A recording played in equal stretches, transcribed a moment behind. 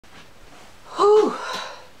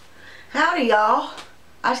Howdy, y'all.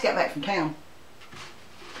 I just got back from town.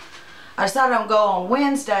 I decided I'm going to go on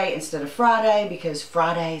Wednesday instead of Friday because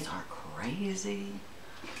Fridays are crazy.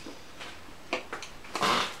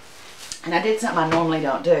 And I did something I normally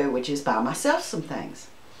don't do, which is buy myself some things.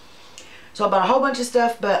 So I bought a whole bunch of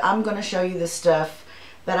stuff, but I'm going to show you the stuff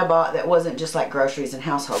that I bought that wasn't just like groceries and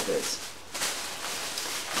household goods.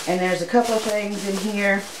 And there's a couple of things in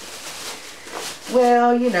here.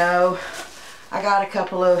 Well, you know, I got a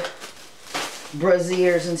couple of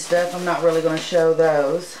brassieres and stuff. I'm not really going to show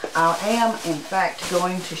those. I am, in fact,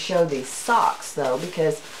 going to show these socks, though,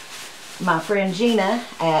 because my friend Gina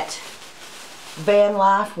at Van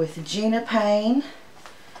Life with Gina Payne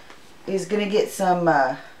is going to get some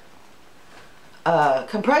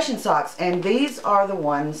compression socks, and these are the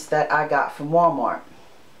ones that I got from Walmart.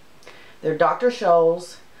 They're Dr.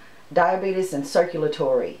 Scholl's diabetes and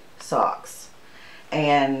circulatory socks,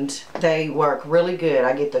 and they work really good.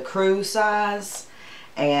 I get the crew size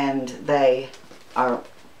and they are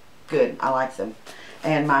good. I like them,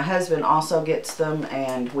 and my husband also gets them,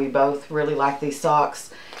 and we both really like these socks.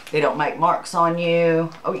 They don't make marks on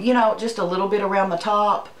you. Oh, you know, just a little bit around the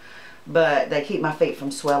top, but they keep my feet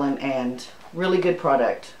from swelling, and really good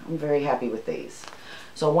product. I'm very happy with these.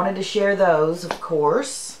 So I wanted to share those, of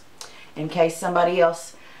course, in case somebody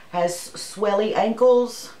else has swelly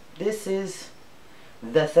ankles. This is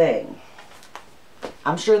the thing.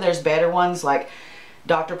 I'm sure there's better ones, like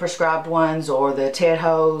doctor prescribed ones or the Ted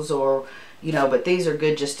Hose, or you know, but these are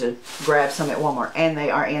good just to grab some at Walmart. And they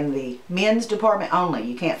are in the men's department only.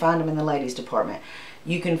 You can't find them in the ladies department.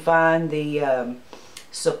 You can find the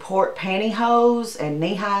support pantyhose and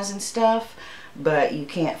knee highs and stuff, but you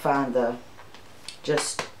can't find the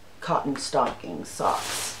just cotton stocking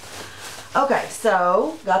socks. Okay,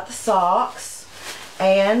 so got the socks,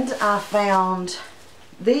 and I found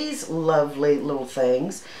these lovely little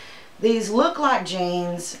things. These look like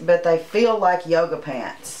jeans, but they feel like yoga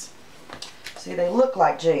pants. See, they look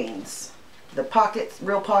like jeans. The pockets,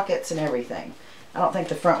 real pockets and everything. I don't think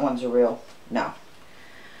the front ones are real. No.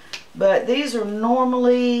 But these are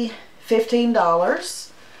normally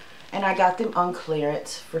 $15, and I got them on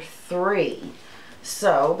clearance for $3.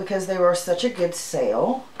 So, because they were such a good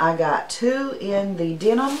sale, I got 2 in the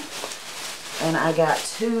denim, and I got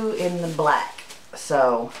 2 in the black.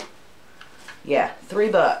 So, yeah,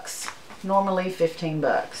 $3. Normally 15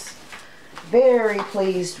 bucks. Very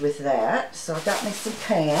pleased with that. So I got me some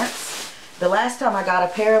pants. The last time I got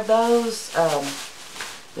a pair of those,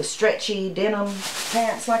 the stretchy denim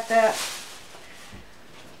pants like that,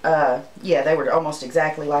 yeah, they were almost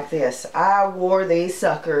exactly like this. I wore these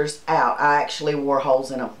suckers out. I actually wore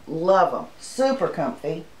holes in them. Love them. Super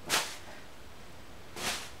comfy.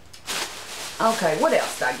 Okay, what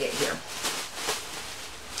else did I get here?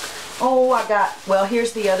 Oh, I got, well,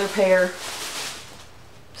 here's the other pair.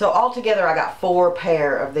 So altogether I got 4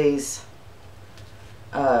 pair of these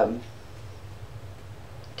Terra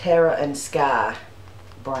and Sky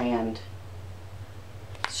brand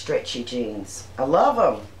stretchy jeans. I love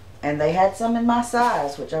them, and they had some in my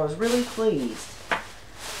size, which I was really pleased.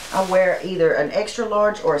 I wear either an extra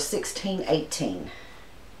large or a 16-18.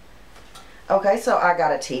 Okay, so I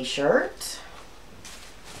got a t-shirt.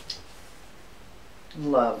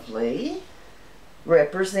 Lovely.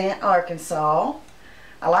 Represent Arkansas.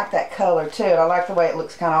 I like that color too. I like the way it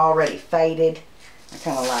looks kind of already faded. I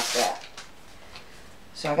kind of like that.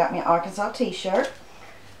 So I got me an Arkansas t-shirt.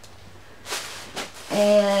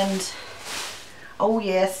 And, oh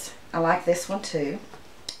yes, I like this one too.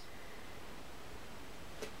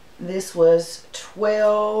 This was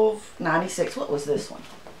 $12.96. What was this one?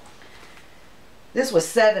 This was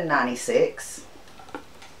 $7.96.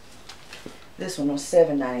 This one was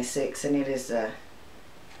 $7.96, and it is a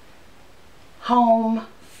Home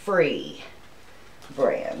Free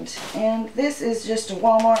brand. And this is just a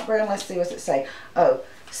Walmart brand. Let's see, what's it say? Oh,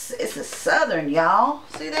 it's a Southern, y'all.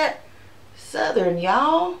 See that? Southern,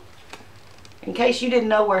 y'all. In case you didn't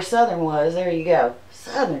know where Southern was, there you go.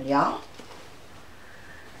 Southern, y'all.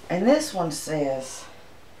 And this one says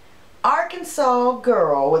Arkansas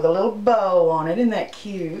Girl with a little bow on it. Isn't that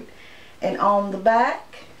cute? And on the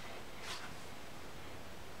back,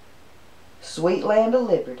 Sweet Land of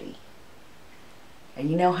Liberty. And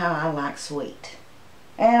you know how I like sweet.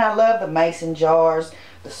 And I love the mason jars,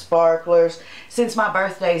 the sparklers. Since my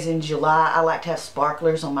birthday's in July, I like to have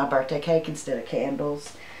sparklers on my birthday cake instead of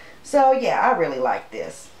candles. So yeah, I really like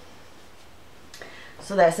this.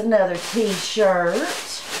 So that's another t-shirt.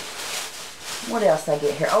 What else did I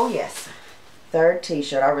get here? Oh yes, third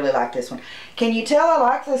t-shirt. I really like this one. Can you tell I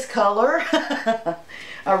like this color?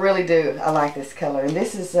 I really do. I like this color. And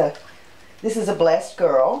this is a blessed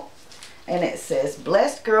girl. And it says,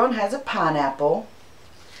 blessed girl, and has a pineapple.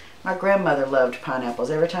 My grandmother loved pineapples.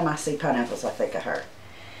 Every time I see pineapples, I think of her.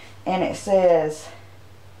 And it says,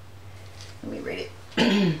 let me read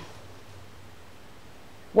it.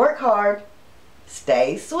 Work hard,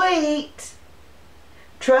 stay sweet,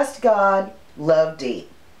 trust God, love deep.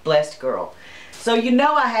 Blessed girl. So you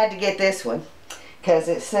know I had to get this one because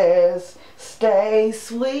it says, stay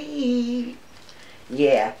sweet.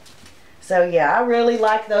 Yeah. So yeah, I really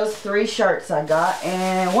like those 3 shirts I got.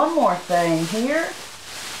 And one more thing here.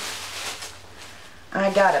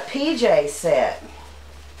 I got a PJ set.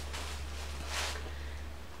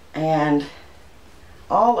 And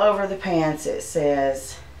all over the pants it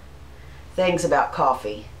says things about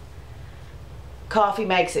coffee. Coffee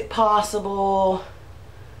makes it possible.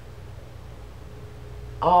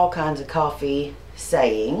 All kinds of coffee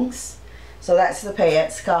sayings. So that's the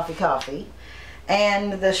pants, coffee, coffee.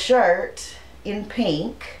 And the shirt in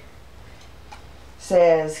pink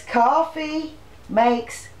says, coffee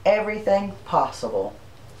makes everything possible.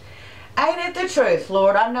 Ain't it the truth,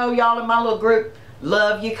 Lord? I know y'all in my little group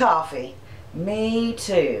love your coffee. Me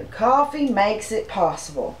too. Coffee makes it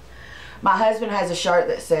possible. My husband has a shirt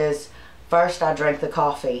that says, first I drink the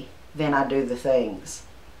coffee, then I do the things.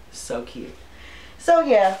 So cute. So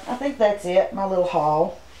yeah, I think that's it, my little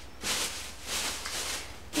haul.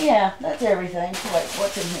 Yeah, that's everything. Wait,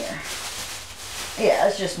 what's in here? Yeah,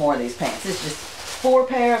 it's just more of these pants. It's just 4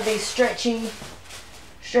 pair of these stretchy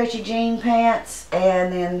jean pants,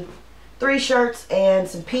 and then 3 shirts and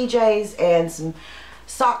some PJs and some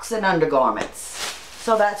socks and undergarments.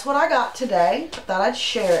 So that's what I got today. I thought I'd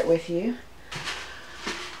share it with you.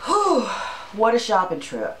 Whew, what a shopping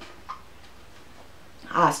trip.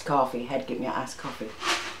 Iced coffee. Had to get me an iced coffee.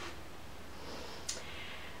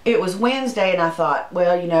 It was Wednesday and I thought,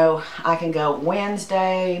 well, you know, I can go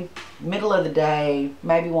Wednesday, middle of the day,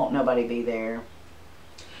 maybe won't nobody be there.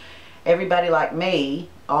 Everybody like me,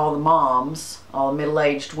 all the moms, all the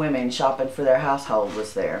middle-aged women shopping for their household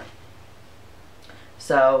was there.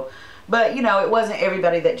 So, but you know, it wasn't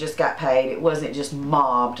everybody that just got paid. It wasn't just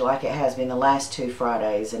mobbed like it has been the last 2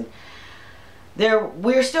 Fridays. And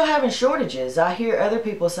we're still having shortages. I hear other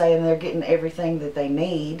people saying they're getting everything that they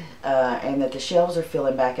need and that the shelves are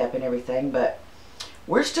filling back up and everything, but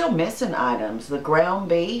we're still missing items. The ground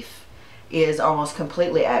beef is almost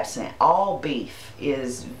completely absent. All beef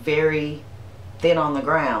is very thin on the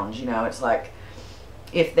ground. You know, it's like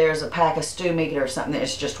if there's a pack of stew meat or something,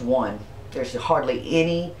 it's just one. There's hardly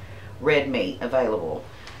any red meat available.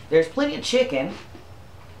 There's plenty of chicken,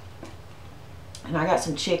 and I got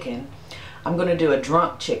some chicken. I'm going to do a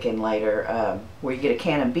drunk chicken later where you get a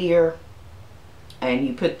can of beer and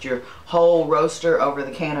you put your whole roaster over the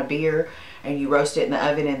can of beer and you roast it in the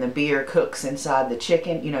oven and the beer cooks inside the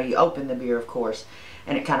chicken. You know, you open the beer, of course,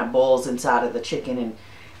 and it kind of boils inside of the chicken and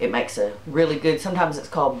it makes a really good, sometimes it's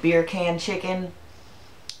called beer can chicken,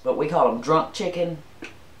 but we call them drunk chicken.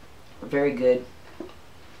 Very good.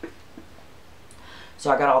 So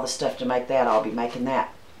I got all the stuff to make that. I'll be making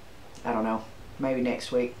that, I don't know, maybe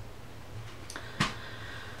next week.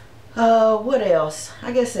 What else?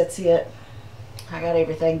 I guess that's it. I got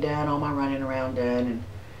everything done, all my running around done, and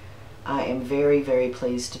I am very, very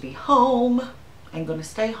pleased to be home. I'm going to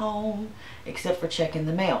stay home, except for checking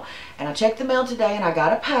the mail. And I checked the mail today, and I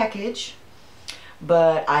got a package,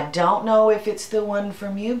 but I don't know if it's the one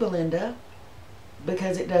from you, Belinda,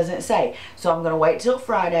 because it doesn't say. So I'm going to wait till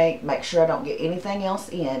Friday, make sure I don't get anything else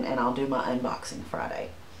in, and I'll do my unboxing Friday.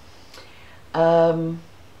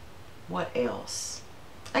 What else?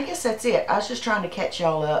 I guess that's it. I was just trying to catch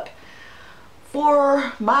y'all up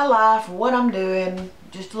for my life, what I'm doing,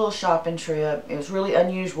 just a little shopping trip. It was really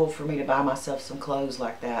unusual for me to buy myself some clothes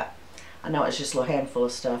like that. I know it's just a little handful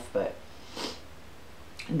of stuff, but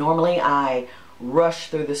normally I rush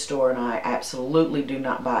through the store and I absolutely do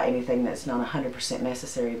not buy anything that's not 100%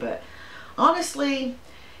 necessary. But honestly,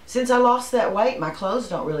 since I lost that weight, my clothes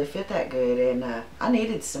don't really fit that good, and I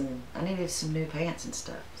needed some new pants and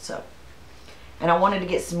stuff. So, and I wanted to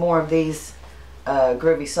get some more of these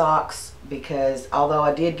groovy socks, because although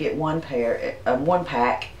I did get one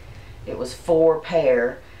pack, it was 4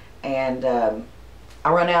 pair, and I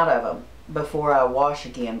run out of them before I wash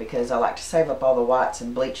again because I like to save up all the whites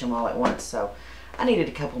and bleach them all at once. So I needed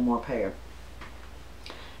a couple more pair,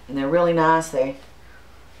 and they're really nice. They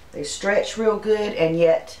stretch real good and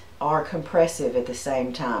yet are compressive at the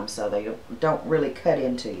same time, so they don't really cut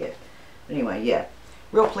into you. Anyway, yeah,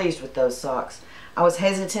 real pleased with those socks. I was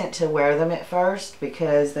hesitant to wear them at first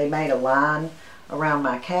because they made a line around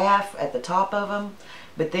my calf at the top of them,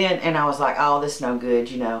 but then, and I was like, oh, this is no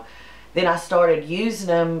good, you know. then I started using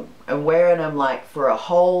them and wearing them like for a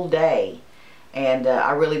whole day. And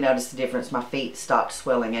I really noticed the difference. My feet stopped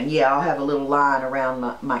swelling. And yeah, I'll have a little line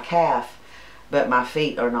around my calf, but my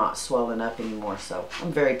feet are not swelling up anymore. So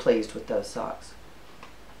I'm very pleased with those socks.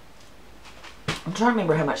 I'm trying to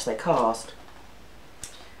remember how much they cost.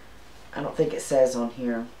 I don't think it says on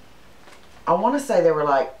here. I want to say they were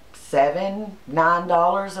like $7,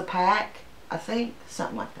 $9 a pack, I think.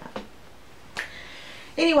 Something like that.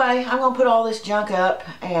 Anyway, I'm going to put all this junk up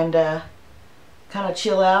and kind of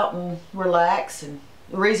chill out and relax. And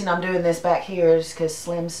the reason I'm doing this back here is because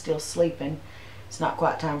Slim's still sleeping. It's not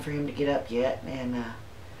quite time for him to get up yet. And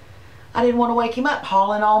I didn't want to wake him up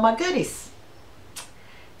hauling all my goodies.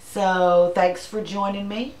 So thanks for joining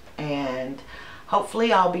me. And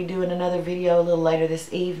hopefully I'll be doing another video a little later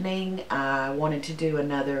this evening. I wanted to do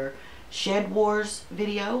another Shed Wars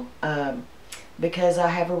video because I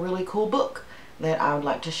have a really cool book that I would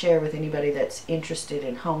like to share with anybody that's interested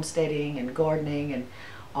in homesteading and gardening and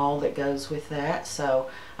all that goes with that. So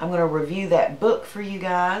I'm going to review that book for you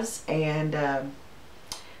guys, and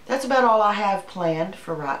that's about all I have planned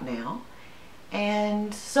for right now.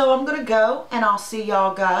 And so I'm going to go, and I'll see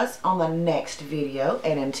y'all guys on the next video.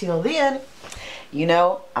 And until then, you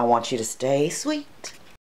know, I want you to stay sweet.